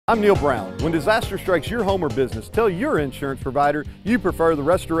I'm Neil Brown. When disaster strikes your home or business, tell your insurance provider you prefer the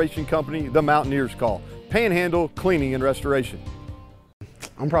restoration company the Mountaineers call. Panhandle Cleaning and Restoration.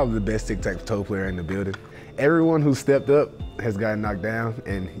 I'm probably the best tic-tac-toe player in the building. Everyone who stepped up has gotten knocked down,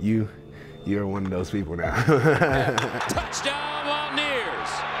 and you're one of those people now. Touchdown Mountaineers!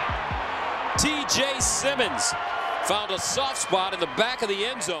 TJ Simmons found a soft spot in the back of the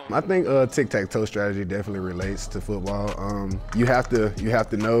end zone. I think tic-tac-toe strategy definitely relates to football. You have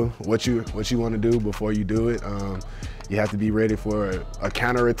to know what you want to do before you do it. You have to be ready for a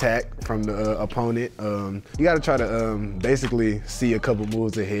counterattack from the opponent. You got to try to basically see a couple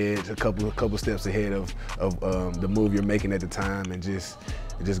moves ahead, a couple steps ahead of the move you're making at the time, and just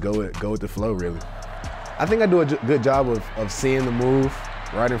go with the flow, really. I think I do a good job of seeing the move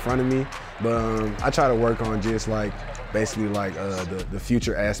right in front of me, but I try to work on just basically the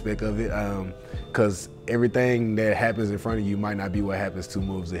future aspect of it, because everything that happens in front of you might not be what happens 2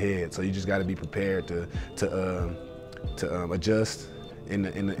 moves ahead. So you just got to be prepared to adjust in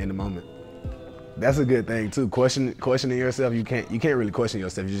the moment. That's a good thing too. Questioning yourself, you can't really question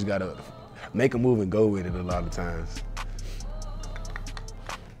yourself. You just gotta make a move and go with it a lot of times,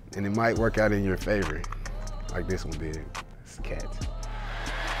 and it might work out in your favor, like this one did. It's a catch.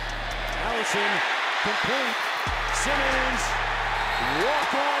 Allison, complete. Simmons,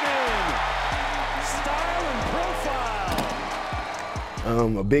 walk on in. Style and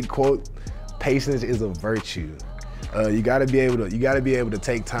profile. A big quote: patience is a virtue. You gotta be able to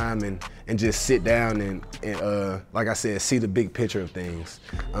take time and just sit down and like I said, see the big picture of things.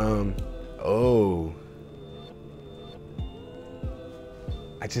 Oh,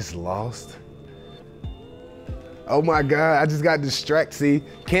 I just lost. Oh my God, I just got distracted. See,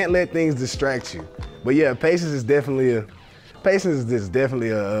 can't let things distract you. But yeah, patience is definitely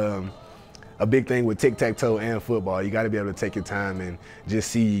a big thing with tic-tac-toe and football. You got to be able to take your time and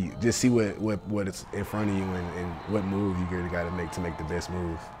just see what is in front of you and what move you really got to make the best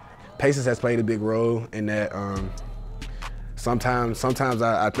move. Patience has played a big role in that. Sometimes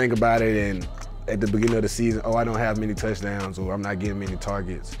I think about it, and at the beginning of the season, oh, I don't have many touchdowns, or I'm not getting many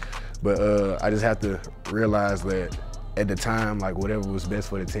targets. But I just have to realize that at the time, whatever was best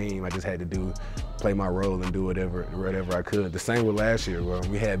for the team, I just had to play my role and do whatever I could. The same with last year, where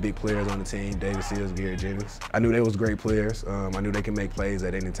we had big players on the team, David Seals, Garrett Jennings. I knew they was great players. I knew they could make plays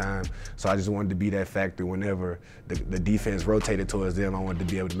at any time. So I just wanted to be that factor whenever the defense rotated towards them. I wanted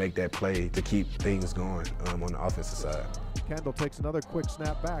to be able to make that play to keep things going on the offensive side. Kendall takes another quick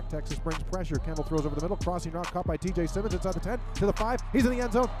snap back. Texas brings pressure. Kendall throws over the middle. Crossing route caught by TJ Simmons inside the 10 to the 5. He's in the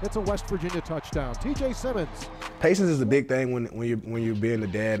end zone. It's a West Virginia touchdown. TJ Simmons. Patience is a big thing when you're being the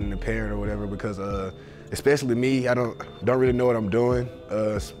dad and the parent or whatever, because especially me, I don't really know what I'm doing.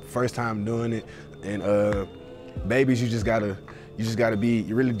 First time doing it, and babies, you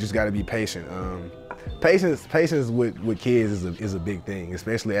really just gotta be patient. Patience with kids is a big thing,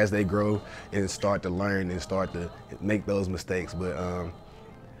 especially as they grow and start to learn and start to make those mistakes. But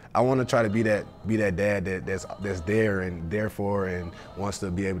I want to try to be that dad that's there and therefore and wants to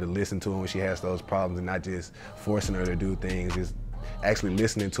be able to listen to her when she has those problems, and not just forcing her to do things, just actually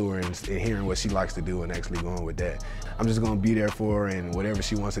listening to her and hearing what she likes to do and actually going with that. I'm just gonna be there for her, and whatever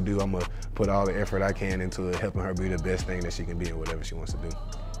she wants to do, I'm gonna put all the effort I can into it, helping her be the best thing that she can be in whatever she wants to do.